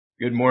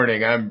Good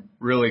morning. I'm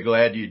really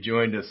glad you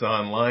joined us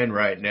online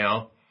right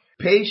now.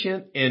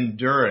 Patient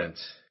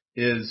endurance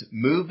is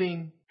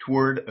moving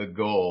toward a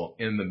goal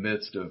in the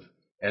midst of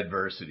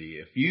adversity.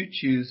 If you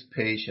choose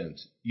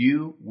patience,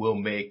 you will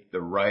make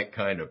the right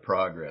kind of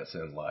progress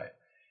in life.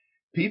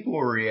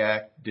 People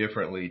react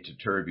differently to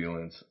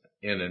turbulence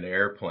in an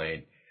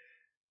airplane.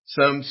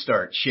 Some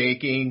start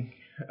shaking,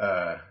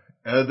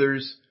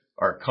 others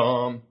are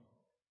calm,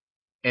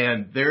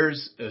 and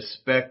there's a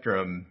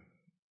spectrum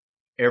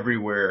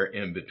everywhere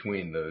in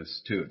between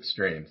those two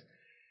extremes.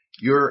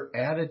 Your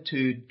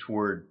attitude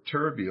toward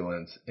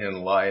turbulence in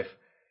life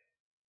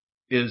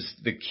is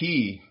the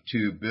key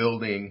to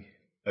building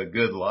a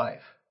good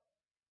life.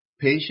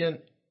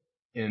 Patient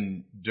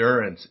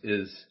endurance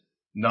is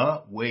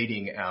not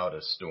waiting out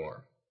a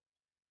storm.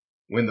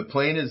 When the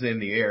plane is in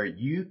the air,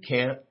 you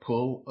can't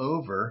pull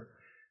over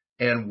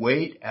and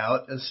wait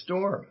out a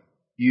storm.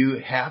 You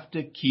have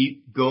to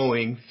keep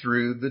going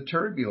through the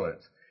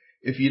turbulence.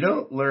 If you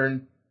don't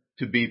learn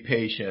to be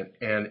patient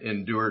and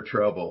endure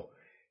trouble,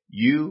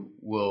 you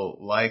will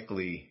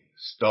likely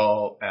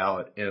stall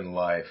out in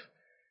life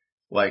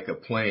like a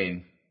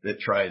plane that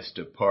tries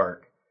to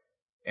park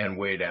and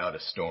wait out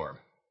a storm.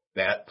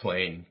 That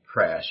plane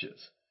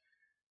crashes.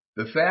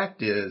 The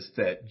fact is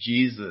that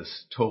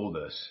Jesus told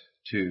us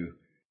to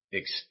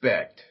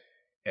expect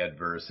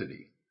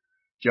adversity.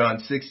 John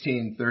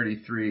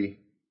 16:33,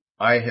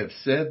 I have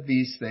said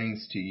these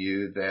things to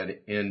you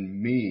that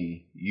in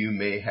me you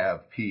may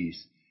have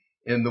peace.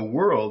 In the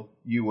world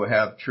you will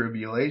have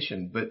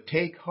tribulation, but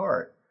take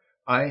heart.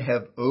 I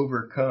have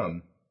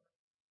overcome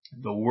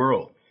the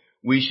world.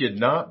 We should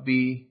not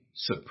be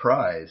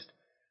surprised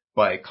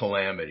by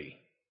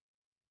calamity.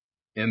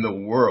 In the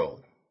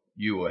world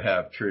you will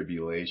have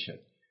tribulation.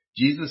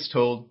 Jesus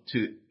told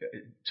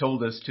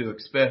us to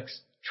expect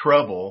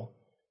trouble,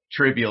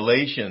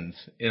 tribulations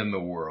in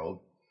the world,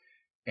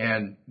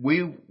 and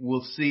we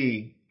will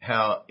see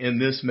how in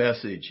this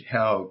message,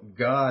 how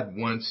God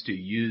wants to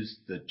use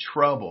the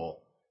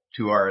trouble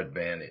to our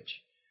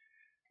advantage.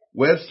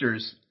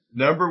 Webster's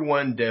number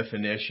one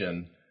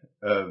definition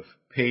of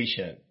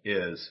patient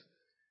is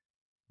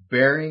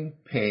bearing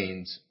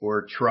pains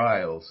or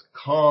trials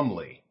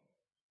calmly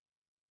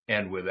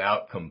and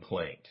without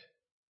complaint.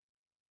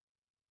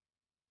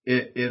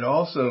 It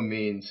also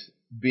means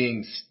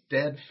being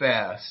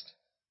steadfast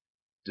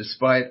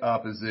despite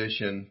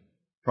opposition,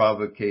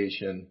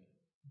 provocation,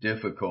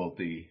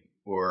 difficulty,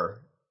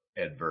 or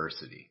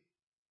adversity.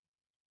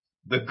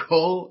 The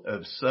goal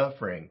of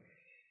suffering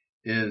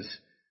is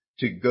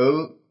to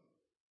go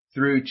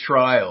through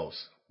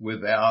trials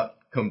without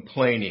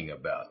complaining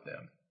about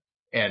them.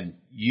 And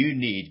you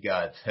need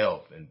God's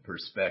help and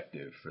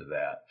perspective for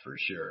that, for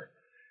sure.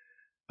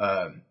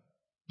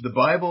 The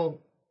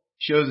Bible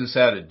shows us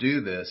how to do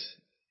this,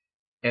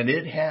 and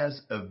it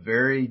has a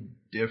very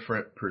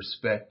different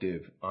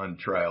perspective on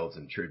trials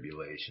and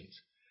tribulations.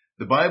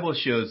 The Bible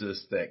shows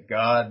us that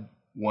God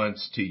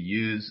wants to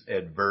use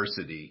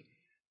adversity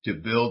to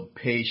build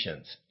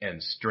patience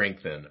and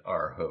strengthen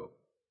our hope.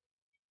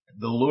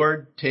 The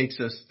Lord takes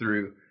us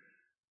through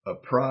a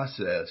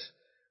process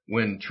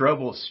when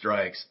trouble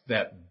strikes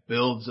that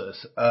builds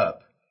us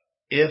up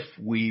if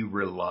we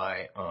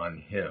rely on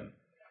Him.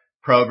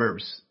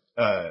 Romans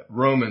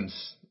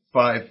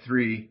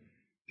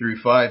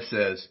 5:3-5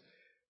 says,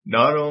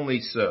 not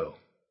only so,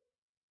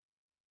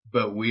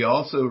 but we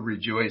also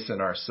rejoice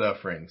in our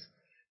sufferings,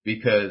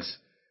 because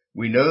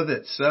we know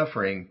that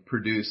suffering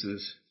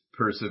produces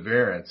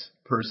perseverance,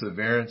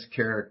 perseverance,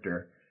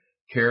 character,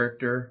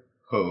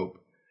 hope,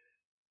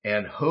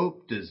 and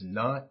hope does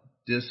not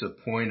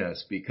disappoint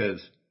us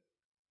because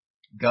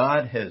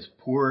God has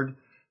poured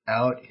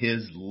out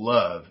His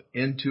love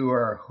into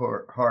our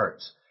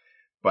hearts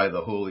by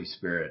the Holy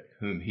Spirit,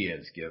 whom He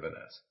has given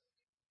us.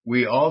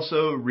 We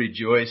also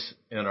rejoice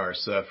in our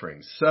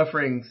sufferings.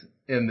 Sufferings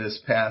in this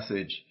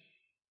passage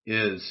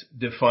is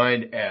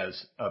defined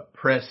as a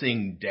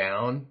pressing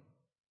down,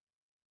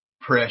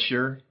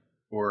 pressure,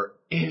 or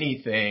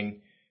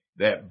anything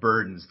that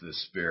burdens the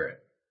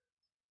spirit.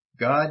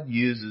 God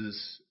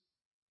uses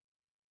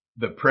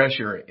the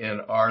pressure in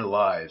our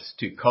lives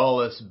to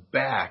call us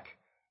back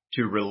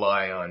to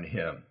rely on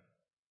Him.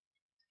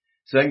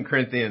 2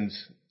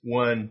 Corinthians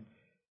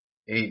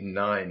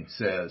 1:8-9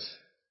 says,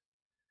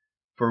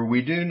 for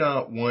we do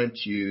not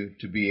want you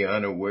to be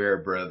unaware,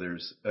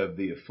 brothers, of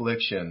the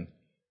affliction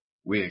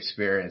we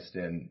experienced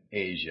in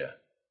Asia.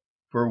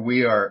 For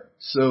we are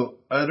so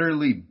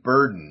utterly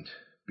burdened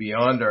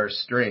beyond our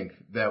strength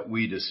that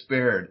we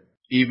despaired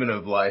even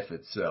of life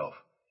itself.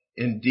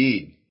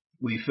 Indeed,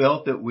 we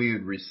felt that we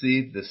would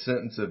receive the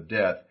sentence of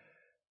death,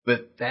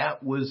 but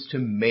that was to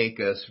make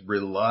us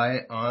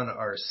rely on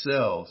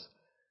ourselves,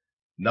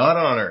 not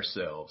on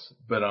ourselves,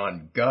 but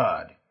on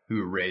God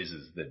who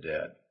raises the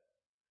dead.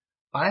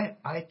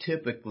 I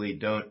typically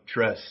don't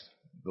trust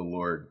the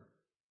Lord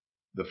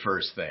the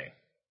first thing.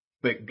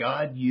 But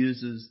God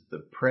uses the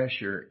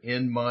pressure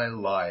in my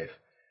life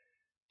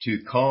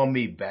to call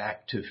me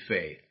back to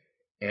faith,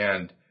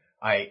 and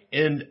I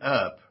end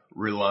up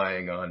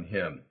relying on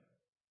Him.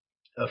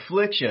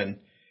 Affliction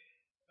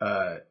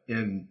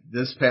in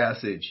this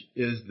passage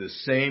is the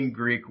same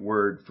Greek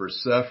word for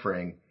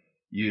suffering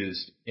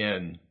used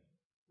in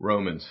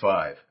Romans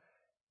 5.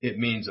 It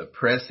means a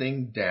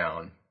pressing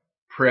down,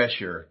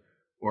 pressure,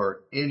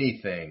 or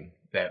anything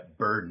that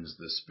burdens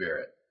the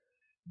spirit.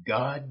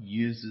 God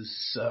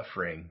uses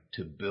suffering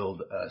to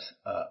build us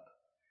up.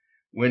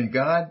 When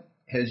God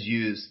has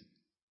used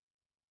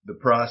the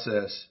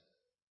process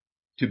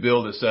to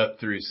build us up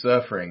through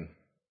suffering,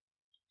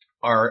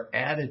 our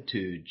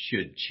attitude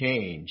should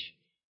change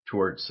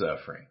towards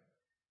suffering.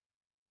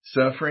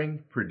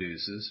 Suffering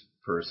produces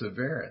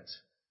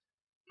perseverance.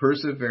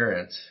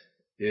 Perseverance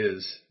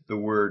is the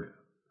word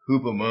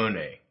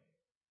hupomone,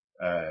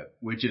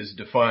 which is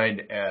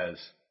defined as,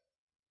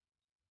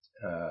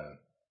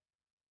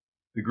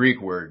 the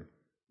Greek word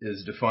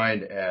is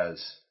defined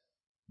as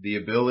the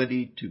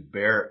ability to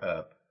bear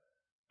up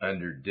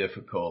under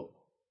difficult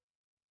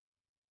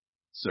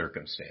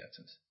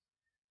circumstances.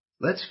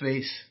 Let's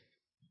face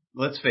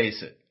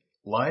it,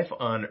 life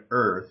on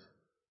earth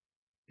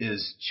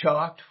is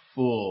chock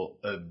full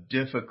of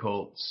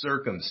difficult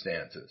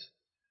circumstances.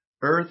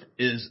 Earth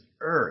is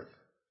earth,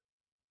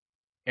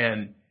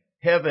 and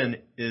heaven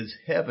is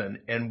heaven,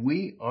 and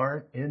we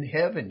aren't in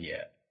heaven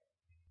yet.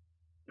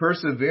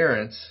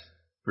 Perseverance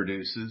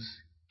produces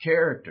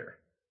character.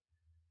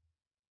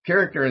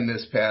 Character in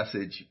this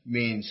passage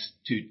means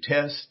to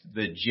test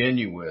the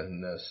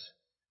genuineness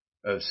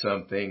of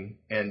something,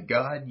 and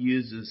God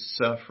uses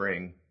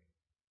suffering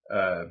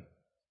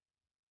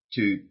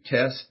to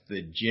test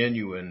the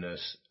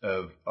genuineness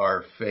of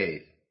our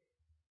faith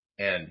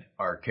and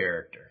our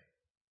character.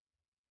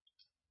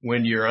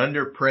 When you're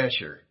under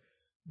pressure,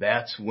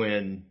 that's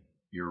when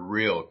your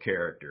real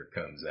character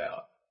comes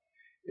out.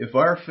 If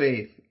our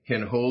faith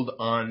can hold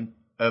on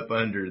up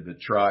under the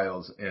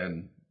trials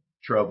and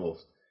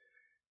troubles,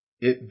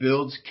 it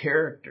builds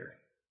character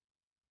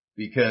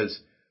because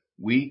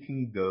we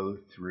can go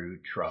through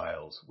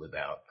trials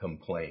without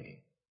complaining.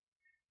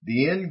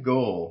 The end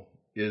goal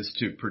is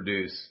to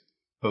produce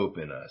hope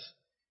in us,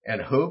 and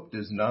hope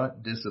does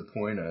not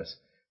disappoint us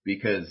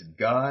because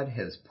God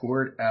has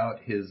poured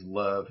out his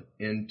love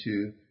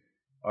into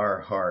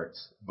our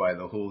hearts by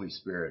the Holy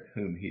Spirit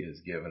whom he has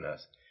given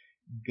us.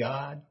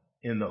 God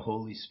in the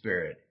Holy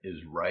Spirit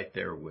is right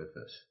there with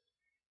us,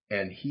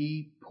 and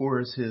he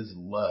pours his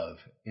love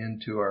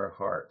into our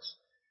hearts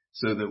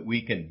so that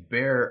we can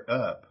bear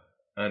up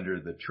under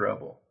the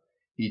trouble.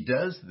 He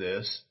does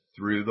this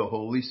through the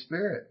Holy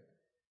Spirit,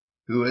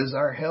 who is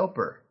our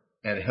helper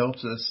and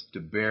helps us to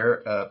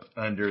bear up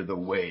under the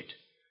weight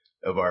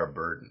of our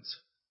burdens.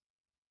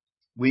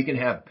 We can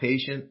have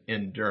patient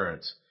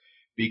endurance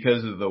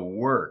because of the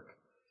work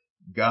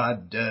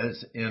God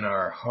does in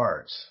our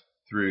hearts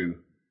through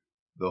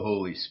the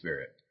Holy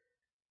Spirit.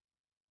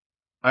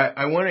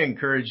 I want to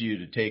encourage you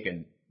to take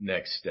a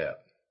next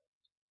step.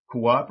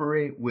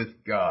 Cooperate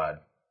with God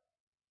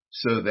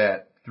so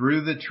that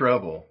through the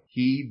trouble,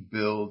 he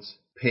builds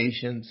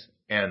patience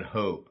and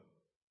hope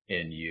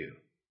in you.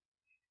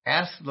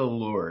 Ask the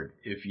Lord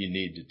if you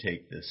need to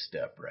take this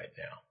step right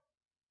now.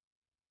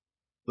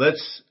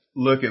 Let's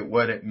look at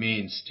what it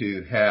means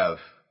to have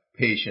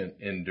patient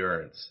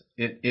endurance.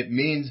 It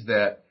means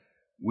that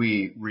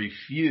we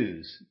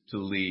refuse to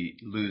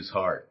lose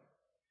heart.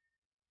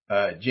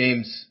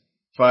 James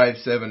 5,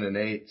 7, and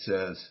 8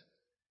 says,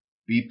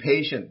 "Be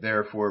patient,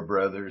 therefore,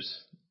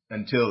 brothers,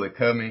 until the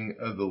coming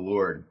of the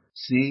Lord.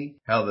 See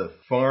how the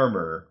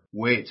farmer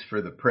waits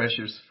for the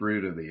precious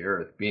fruit of the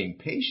earth, being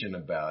patient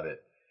about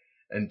it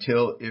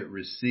until it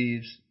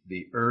receives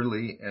the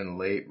early and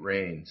late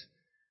rains.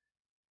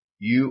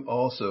 You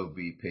also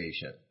be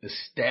patient.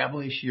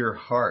 Establish your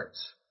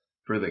hearts,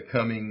 for the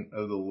coming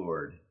of the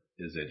Lord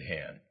is at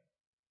hand."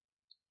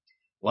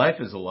 Life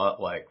is a lot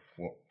like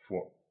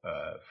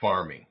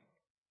farming.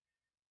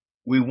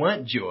 We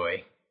want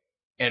joy,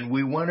 and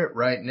we want it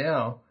right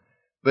now,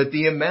 but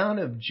the amount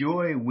of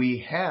joy we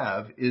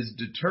have is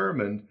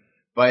determined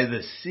by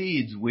the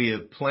seeds we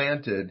have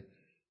planted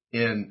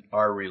in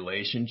our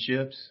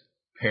relationships,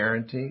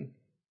 parenting,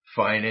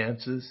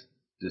 finances,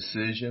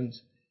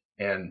 decisions,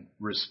 and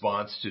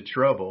response to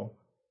trouble,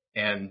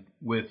 and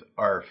with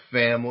our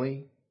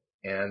family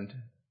and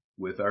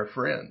with our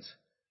friends.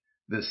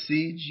 The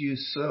seeds you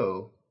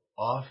sow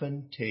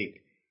often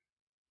take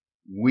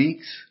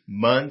weeks,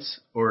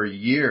 months, or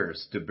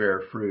years to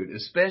bear fruit,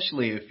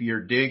 especially if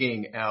you're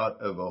digging out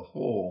of a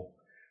hole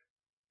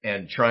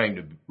and trying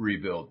to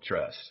rebuild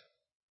trust.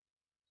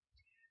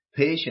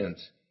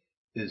 Patience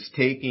is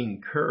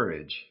taking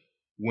courage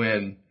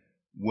when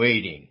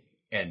waiting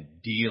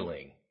and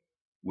dealing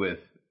with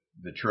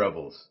the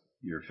troubles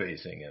you're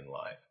facing in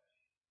life.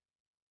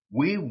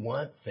 We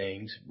want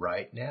things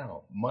right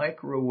now.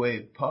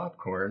 Microwave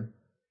popcorn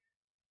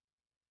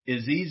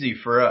is easy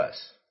for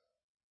us,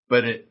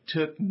 but it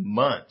took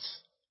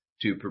months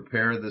to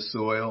prepare the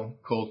soil,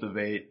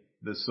 cultivate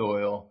the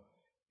soil,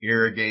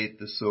 irrigate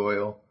the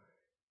soil,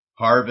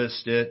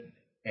 harvest it,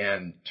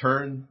 and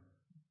turn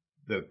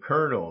the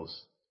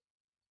kernels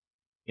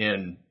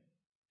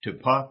into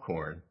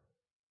popcorn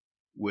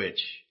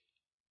which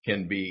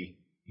can be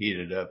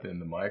heated up in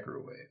the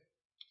microwave.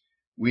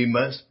 We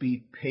must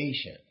be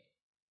patient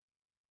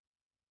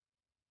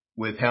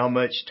with how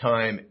much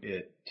time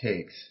it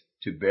takes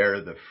to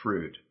bear the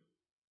fruit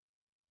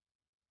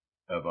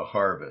of a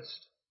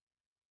harvest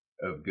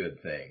of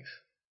good things.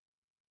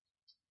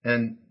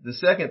 And the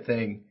second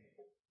thing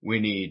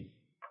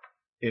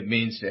it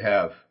means to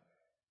have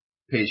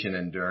patient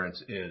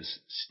endurance is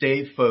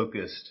stay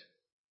focused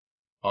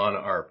on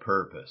our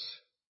purpose.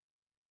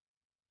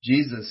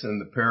 Jesus in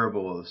the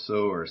parable of the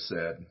sower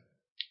said,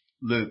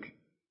 Luke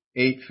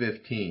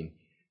 8:15,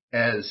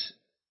 as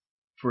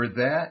for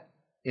that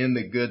in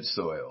the good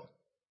soil,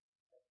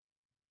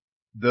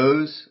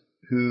 those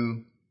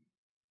who,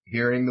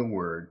 hearing the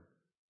word,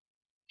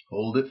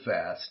 hold it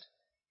fast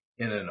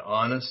in an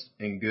honest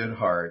and good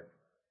heart,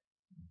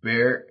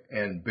 bear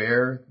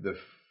the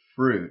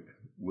fruit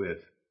with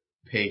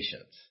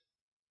patience.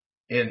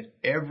 In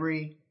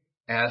every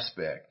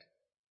aspect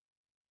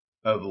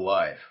of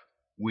life,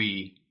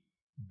 we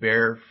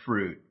bear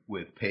fruit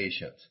with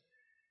patience.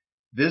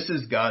 This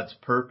is God's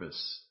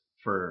purpose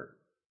for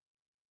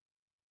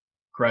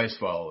Christ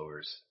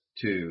followers,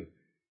 to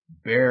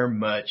bear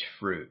much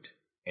fruit.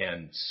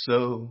 And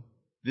so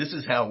this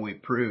is how we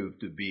prove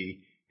to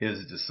be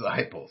his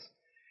disciples.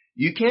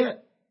 You can't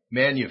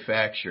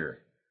manufacture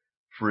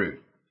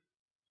fruit.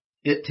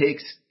 It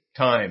takes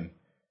time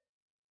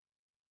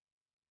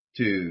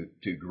to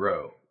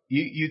grow.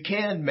 You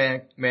can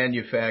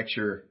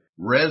manufacture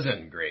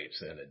resin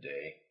grapes in a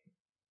day.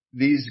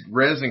 These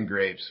resin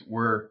grapes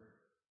were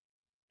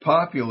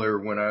popular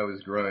when I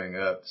was growing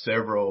up.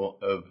 Several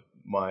of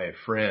my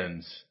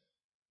friends'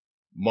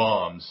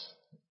 moms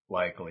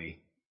likely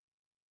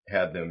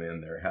had them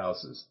in their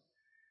houses.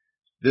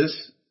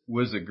 This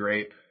was a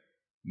grape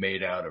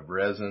made out of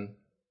resin.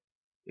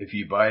 If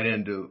you bite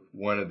into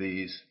one of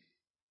these,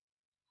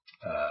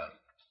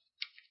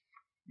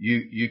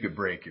 you could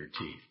break your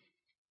teeth.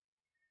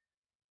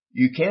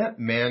 You can't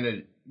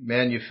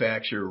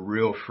manufacture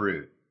real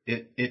fruit.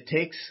 It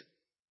takes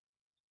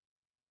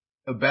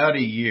about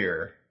a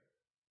year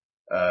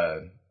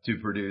to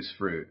produce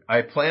fruit.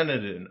 I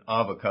planted an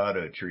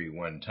avocado tree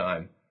one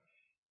time,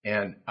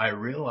 and I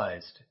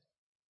realized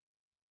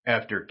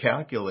after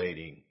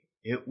calculating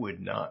it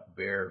would not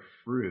bear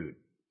fruit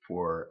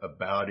for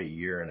about a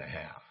year and a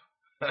half.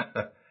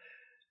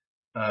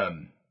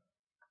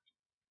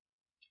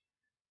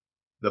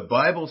 The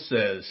Bible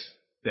says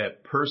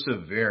that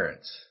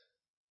perseverance,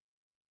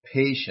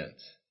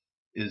 patience,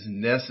 is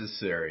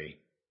necessary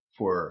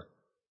for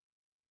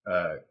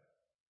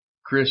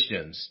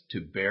Christians to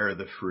bear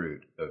the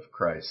fruit of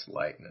Christ's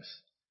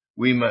likeness.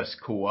 We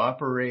must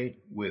cooperate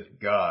with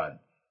God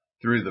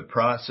through the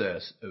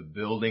process of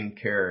building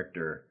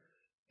character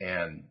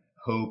and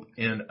hope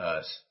in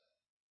us,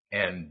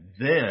 and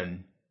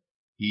then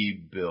he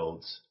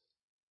builds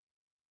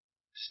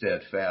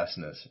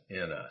steadfastness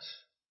in us,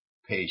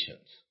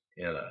 patience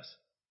in us.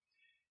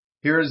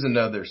 Here's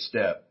another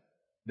step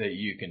that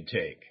you can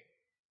take.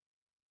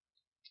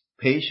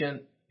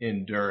 Patient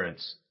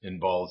endurance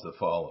involves the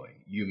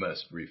following. You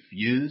must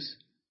refuse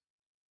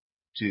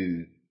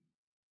to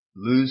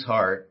lose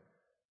heart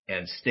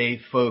and stay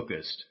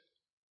focused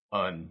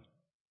on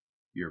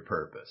your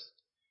purpose.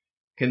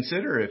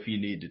 Consider if you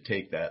need to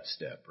take that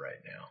step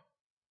right now.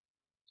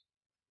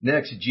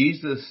 Next,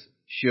 Jesus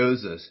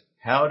shows us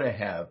how to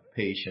have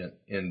patient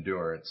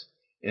endurance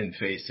in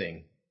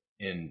facing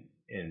in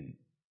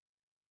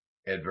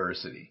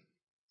adversity.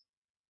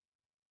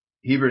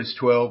 Hebrews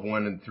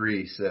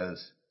 12:1-3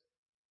 says,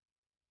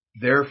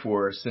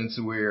 therefore, since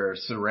we are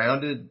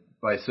surrounded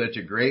by such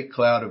a great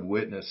cloud of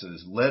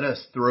witnesses, let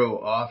us throw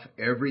off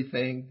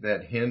everything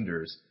that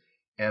hinders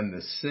and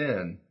the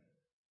sin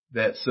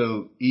that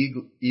so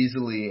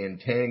easily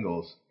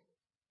entangles,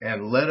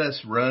 and let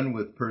us run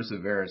with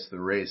perseverance the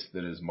race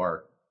that is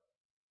marked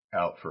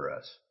out for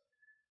us.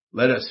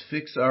 Let us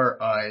fix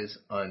our eyes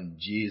on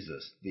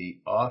Jesus, the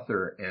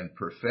author and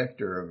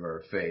perfecter of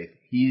our faith.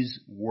 He's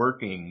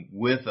working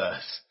with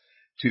us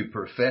to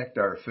perfect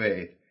our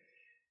faith,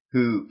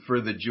 who for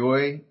the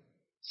joy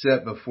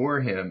set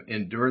before him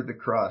endured the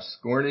cross,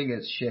 scorning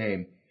its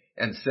shame,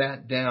 and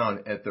sat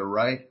down at the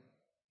right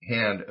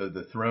hand of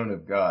the throne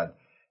of God.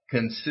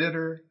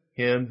 Consider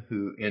him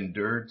who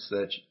endured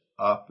such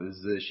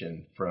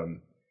opposition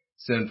from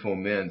sinful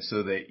men,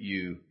 so that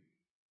you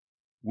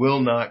will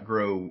not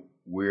grow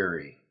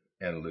weary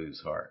and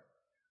lose heart.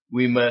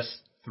 We must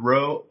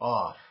throw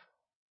off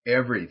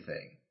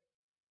everything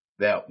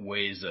that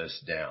weighs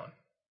us down.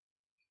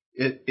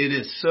 It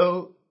is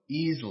so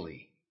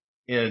easily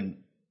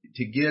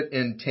to get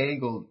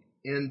entangled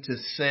into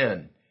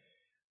sin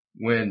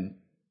when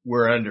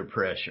we're under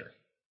pressure.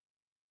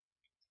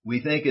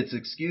 We think it's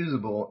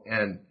excusable,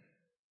 and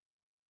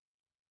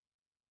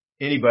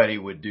anybody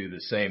would do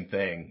the same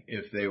thing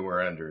if they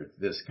were under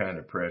this kind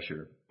of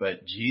pressure.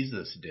 But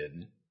Jesus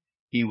didn't.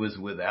 He was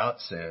without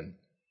sin,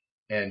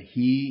 and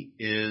he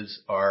is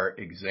our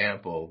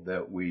example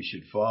that we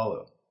should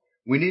follow.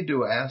 We need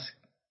to ask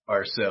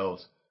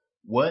ourselves,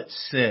 What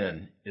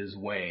sin is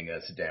weighing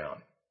us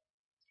down?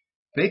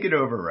 Think it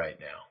over right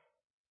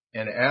now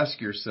and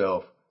ask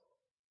yourself,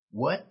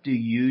 what do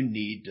you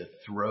need to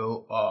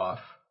throw off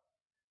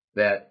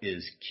that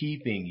is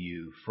keeping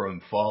you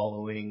from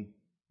following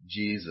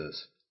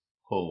Jesus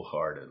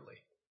wholeheartedly?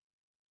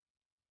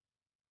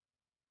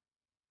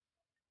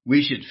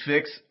 We should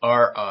fix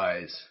our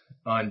eyes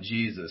on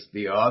Jesus,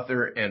 the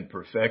author and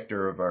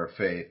perfecter of our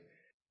faith,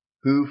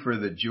 who for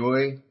the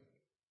joy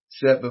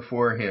set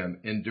before him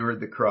endured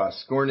the cross,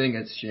 scorning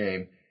its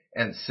shame,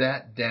 and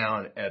sat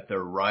down at the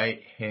right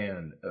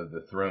hand of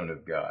the throne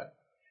of God.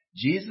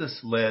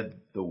 Jesus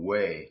led the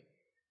way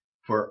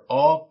for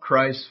all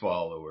Christ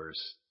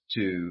followers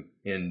to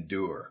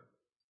endure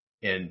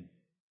and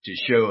to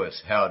show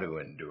us how to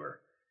endure.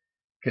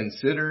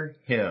 Consider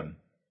him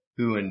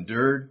who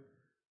endured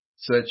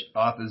such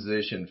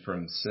opposition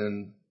from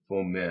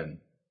sinful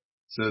men,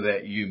 so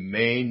that you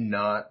may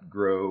not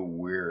grow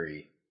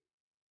weary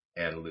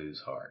and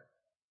lose heart.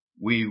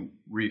 We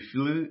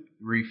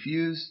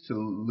refuse to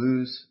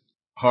lose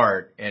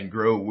heart and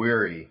grow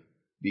weary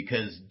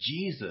because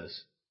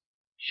Jesus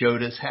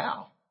showed us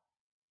how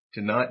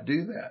to not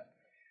do that.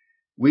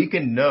 We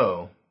can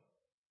know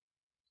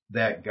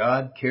that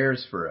God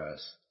cares for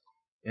us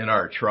in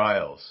our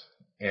trials,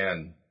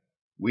 and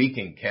we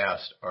can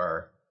cast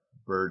our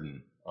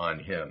burden on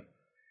him.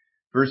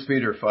 1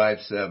 Peter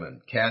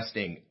 5:7,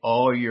 casting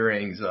all your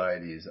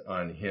anxieties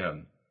on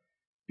him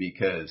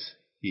because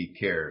he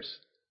cares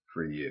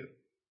for you.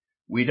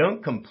 We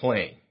don't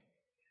complain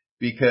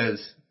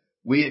because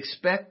we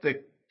expect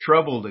the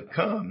trouble to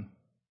come,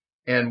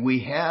 and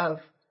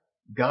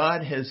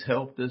God has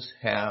helped us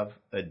have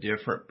a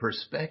different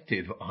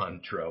perspective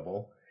on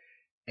trouble,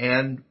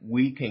 and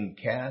we can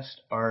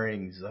cast our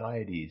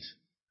anxieties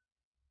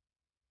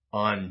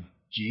on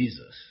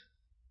Jesus,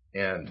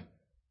 and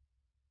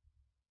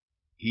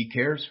he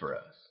cares for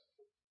us.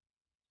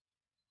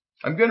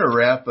 I'm going to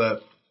wrap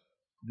up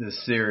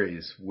this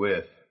series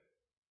with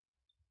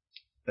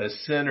a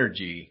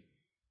synergy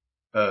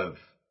of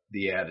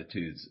the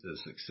attitudes of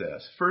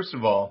success. First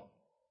of all,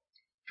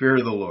 fear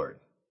of the Lord.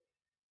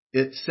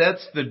 It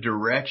sets the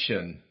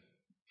direction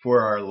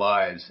for our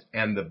lives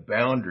and the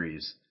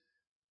boundaries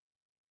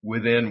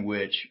within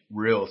which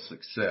real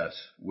success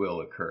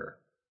will occur.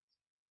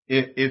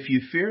 If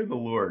you fear the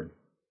Lord,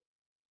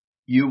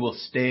 you will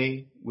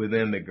stay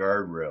within the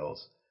guardrails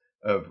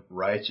of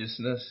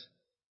righteousness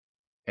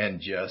and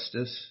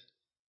justice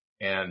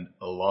and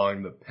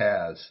along the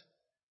paths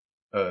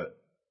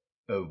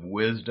of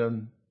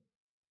wisdom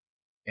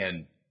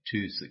and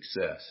to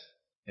success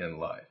in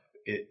life.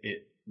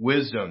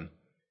 Wisdom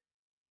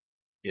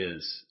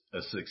is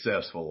a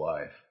successful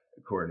life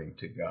according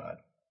to God.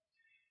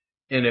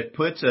 And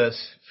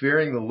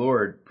fearing the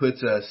Lord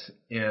puts us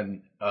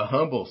in a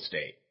humble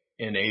state,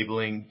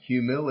 enabling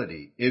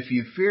humility. If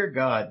you fear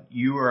God,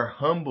 you are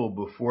humble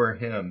before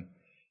him.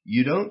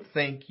 You don't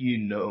think you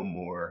know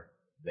more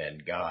than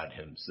God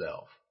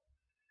himself.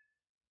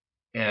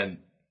 And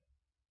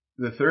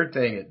the third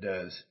thing it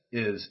does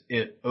is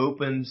it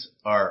opens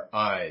our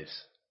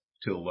eyes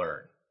to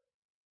learn.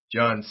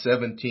 John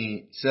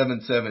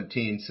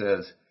 7:17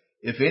 says,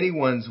 if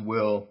anyone's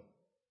will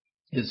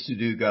is to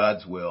do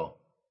God's will,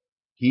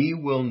 he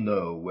will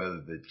know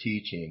whether the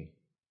teaching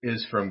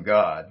is from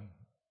God.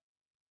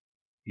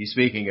 He's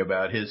speaking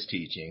about his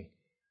teaching,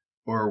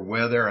 or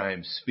whether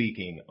I'm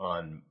speaking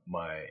on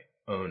my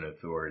own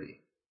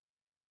authority.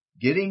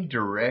 Getting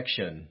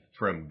direction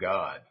from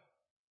God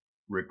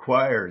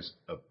requires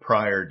a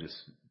prior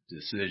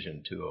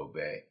decision to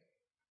obey.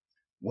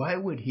 Why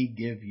would he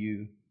give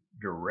you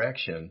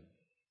direction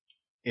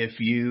if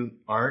you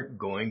aren't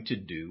going to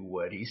do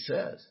what he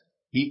says?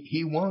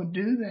 He won't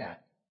do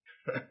that.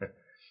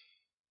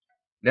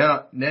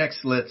 Now,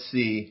 next, let's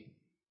see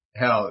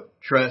how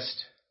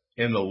trust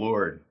in the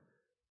Lord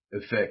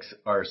affects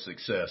our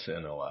success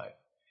in life.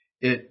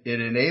 It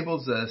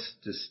enables us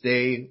to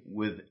stay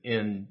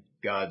within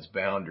God's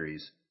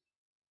boundaries,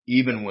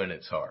 even when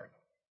it's hard.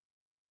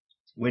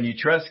 When you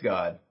trust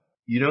God,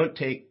 you don't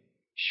take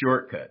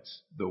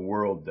shortcuts. The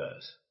world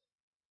does.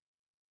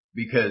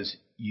 Because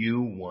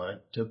you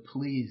want to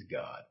please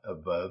God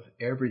above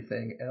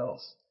everything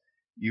else.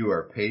 You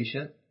are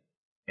patient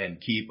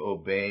and keep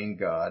obeying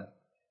God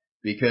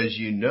because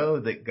you know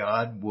that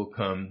God will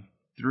come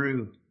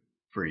through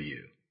for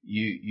you.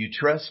 You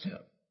trust him.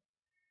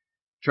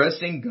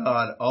 Trusting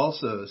God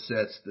also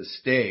sets the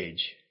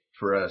stage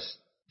for us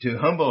to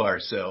humble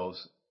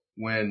ourselves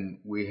when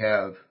we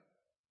have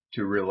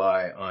to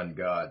rely on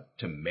God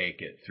to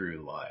make it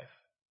through life.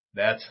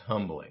 That's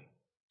humbling,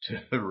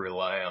 to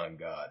rely on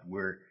God.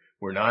 We're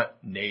not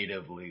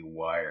natively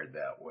wired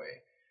that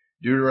way.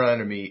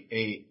 Deuteronomy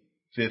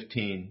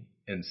 8:15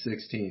 and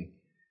 16.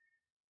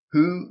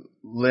 Who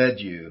led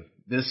you?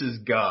 This is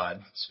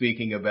God,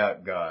 speaking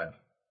about God,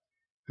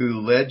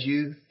 who led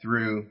you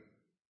through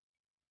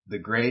the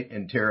great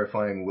and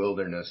terrifying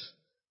wilderness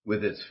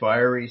with its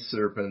fiery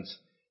serpents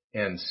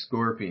and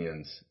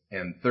scorpions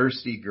and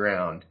thirsty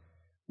ground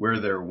where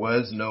there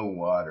was no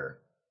water,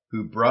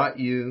 who brought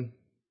you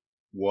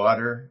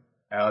water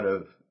out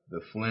of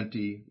the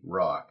flinty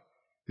rock,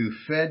 who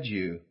fed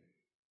you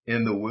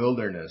in the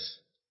wilderness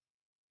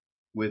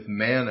with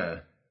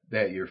manna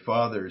that your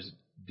fathers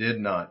did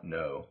not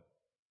know,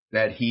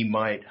 that he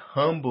might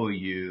humble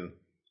you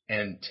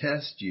and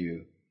test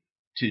you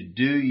to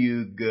do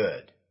you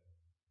good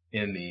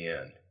in the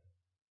end.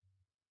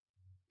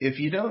 If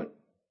you don't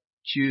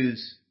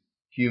choose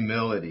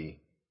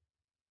humility,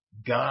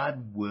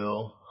 God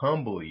will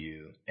humble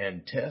you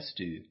and test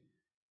you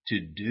to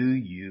do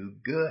you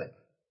good.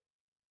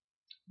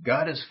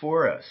 God is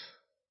for us,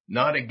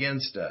 not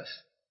against us.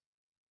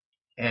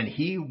 And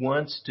he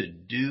wants to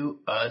do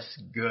us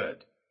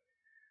good.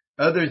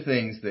 Other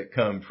things that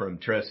come from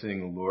trusting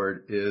the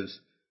Lord is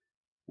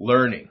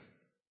learning.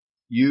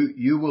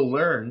 You will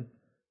learn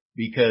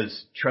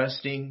because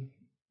trusting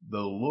the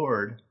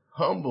Lord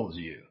humbles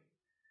you.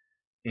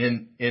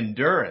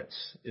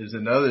 Endurance is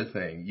another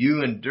thing.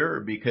 You endure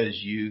because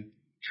you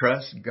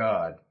trust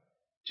God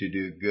to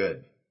do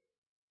good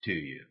to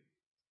you.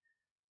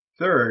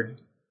 Third,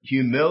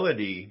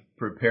 humility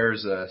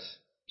prepares us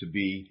to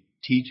be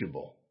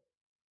teachable,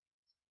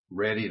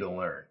 ready to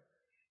learn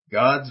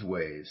God's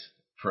ways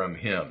from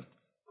him.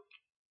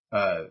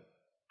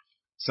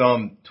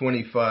 Psalm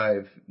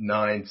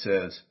 25:9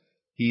 says,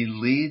 he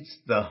leads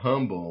the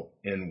humble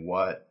in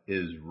what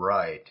is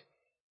right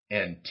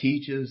and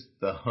teaches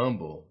the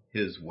humble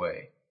his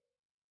way.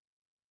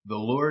 The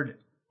Lord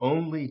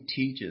only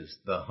teaches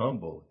the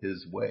humble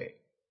his way,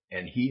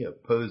 and he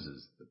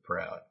opposes the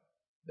proud.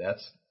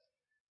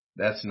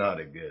 That's not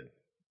a good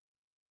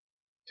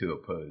to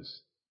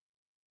oppose.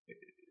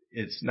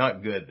 It's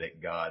not good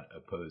that God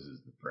opposes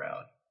the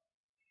proud.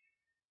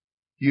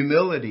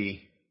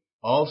 Humility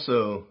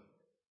also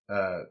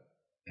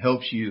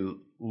helps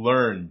you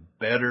learn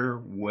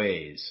better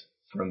ways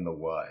from the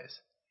wise.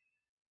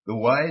 The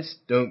wise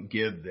don't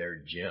give their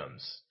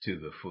gems to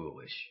the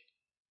foolish.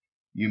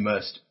 You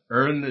must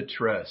earn the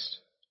trust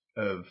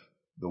of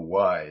the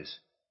wise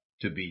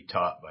to be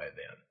taught by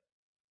them.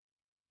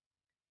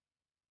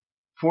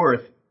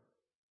 Fourth,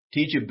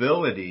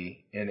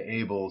 teachability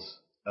enables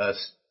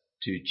us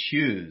to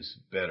choose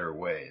better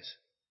ways.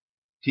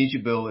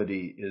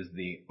 Teachability is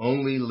the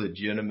only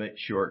legitimate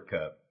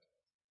shortcut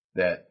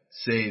that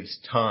saves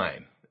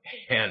time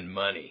and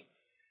money.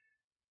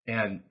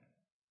 And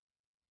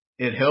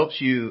it helps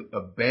you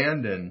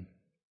abandon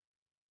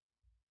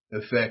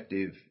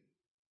defective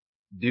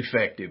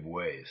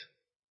ways.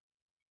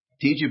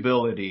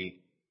 Teachability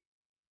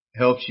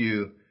helps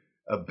you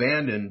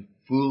abandon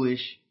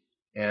foolish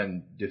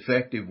and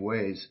defective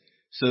ways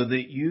so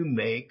that you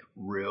make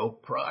real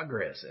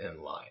progress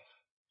in life.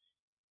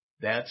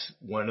 That's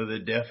one of the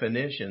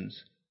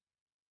definitions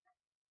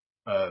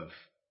of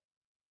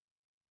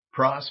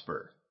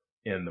prosper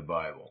in the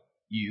Bible.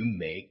 You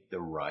make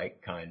the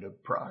right kind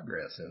of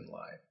progress in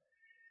life.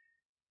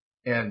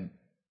 And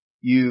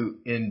you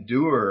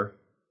endure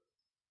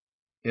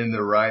in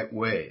the right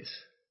ways.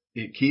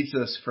 It keeps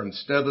us from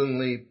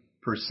stubbornly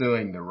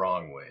pursuing the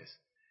wrong ways.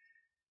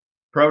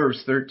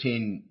 Proverbs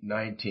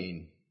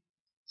 13:19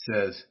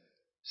 says,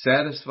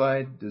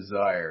 satisfied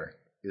desire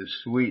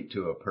is sweet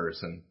to a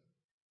person.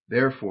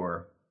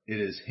 Therefore, it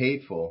is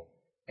hateful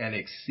and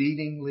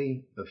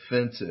exceedingly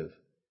offensive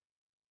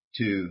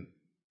to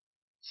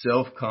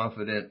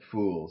self-confident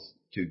fools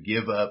to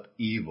give up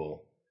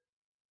evil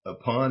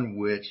upon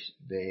which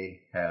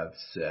they have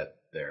set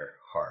their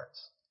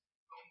hearts.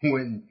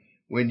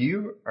 When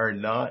you are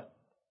not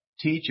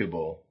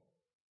teachable,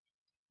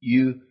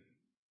 you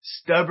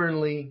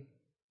stubbornly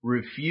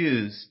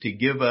refuse to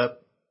give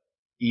up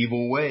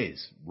evil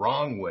ways,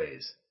 wrong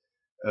ways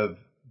of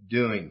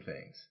doing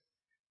things.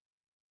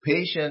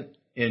 Patient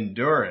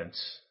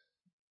endurance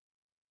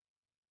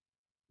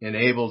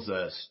enables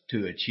us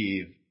to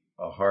achieve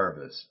a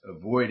harvest,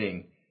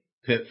 avoiding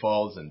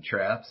pitfalls and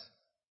traps,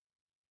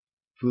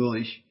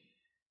 foolish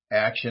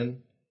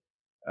action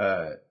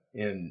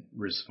in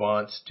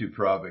response to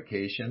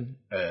provocation.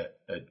 A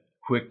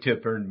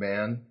quick-tempered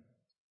man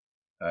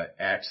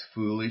acts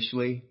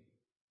foolishly.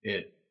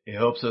 It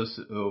helps us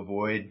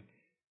avoid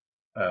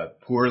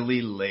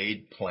poorly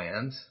laid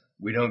plans.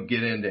 We don't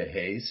get into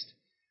haste.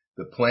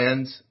 The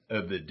plans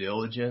of the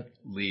diligent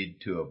lead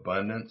to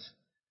abundance,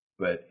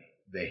 but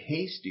the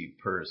hasty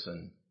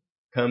person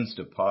comes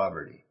to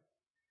poverty.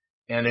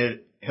 And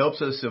it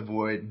helps us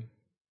avoid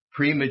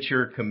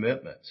premature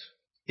commitments.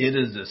 It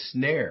is a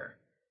snare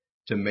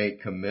to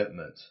make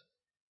commitments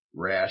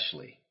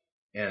rashly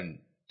and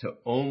to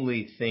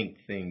only think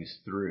things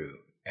through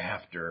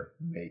after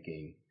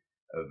making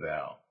a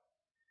vow.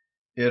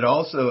 It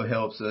also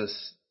helps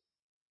us,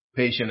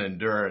 patient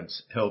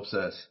endurance helps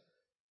us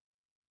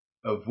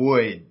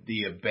avoid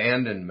the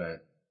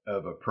abandonment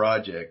of a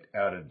project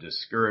out of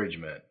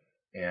discouragement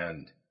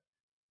and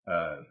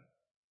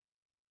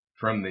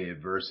from the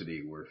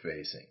adversity we're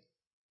facing.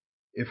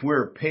 If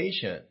we're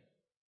patient,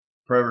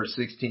 Proverbs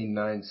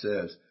 16:9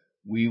 says,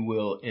 we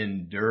will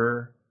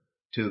endure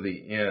to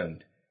the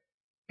end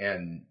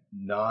and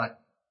not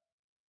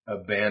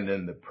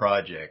abandon the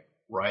project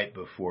right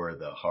before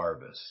the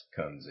harvest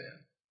comes in.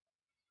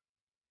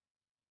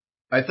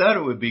 I thought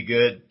it would be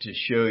good to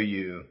show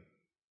you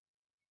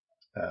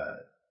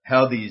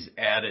how these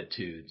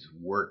attitudes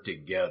work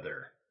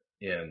together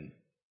in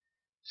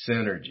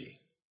synergy.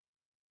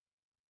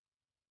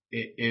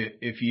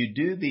 If you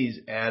do these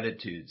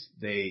attitudes,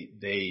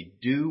 they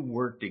do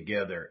work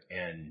together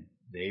and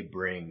they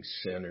bring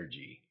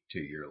synergy to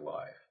your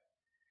life.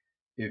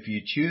 If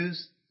you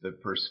choose the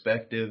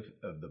perspective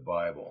of the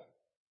Bible,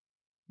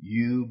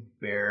 you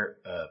bear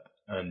up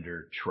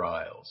under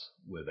trials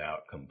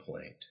without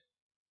complaint.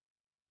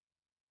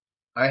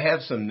 I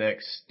have some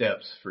next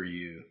steps for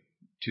you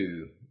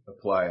to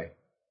apply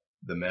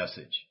the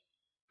message.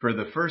 For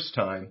the first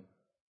time,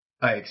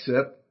 I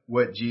accept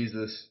what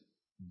Jesus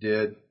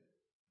did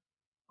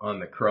on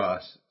the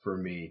cross for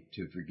me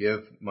to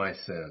forgive my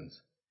sins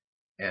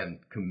and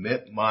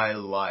commit my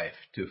life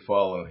to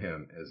follow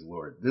him as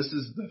Lord. This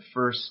is the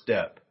first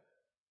step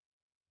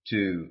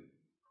to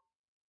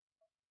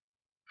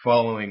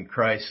following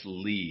Christ's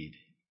lead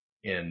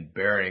in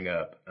bearing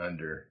up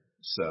under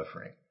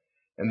suffering.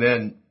 And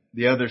then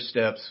the other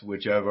steps,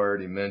 which I've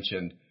already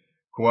mentioned,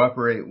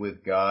 cooperate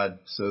with God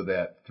so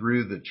that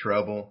through the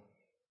trouble,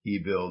 he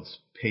builds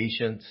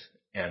patience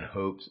and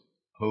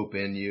hope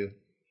in you.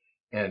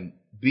 And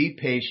be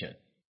patient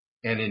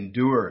and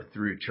endure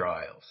through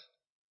trials.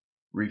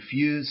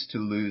 Refuse to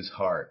lose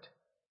heart.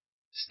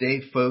 Stay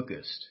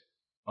focused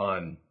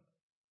on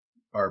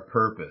our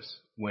purpose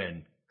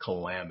when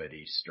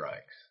calamity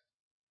strikes.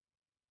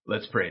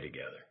 Let's pray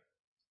together.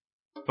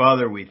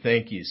 Father, we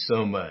thank you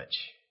so much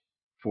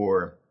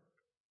for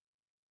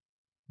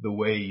the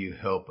way you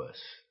help us.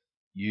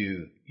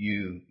 You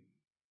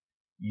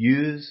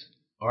use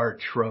our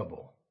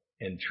trouble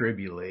and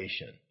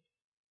tribulation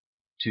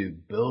to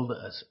build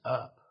us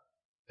up.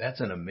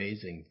 That's an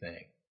amazing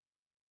thing.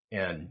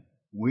 And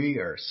we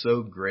are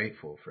so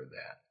grateful for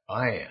that.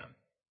 I am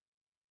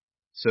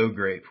so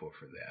grateful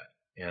for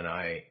that. And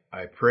I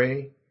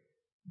pray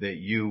that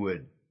you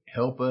would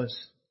help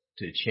us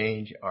to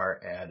change our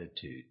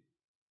attitude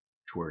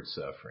towards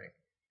suffering.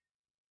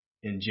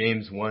 In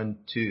James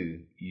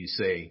 1:2, you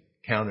say,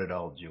 count it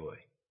all joy.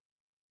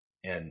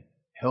 And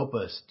help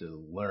us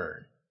to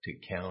learn to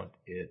count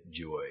it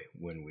joy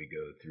when we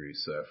go through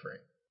suffering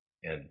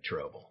and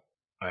trouble.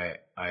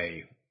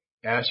 I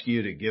ask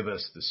you to give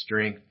us the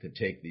strength to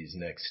take these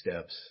next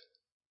steps.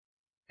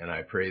 And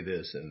I pray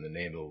this in the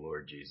name of the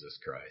Lord Jesus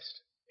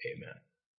Christ. Amen.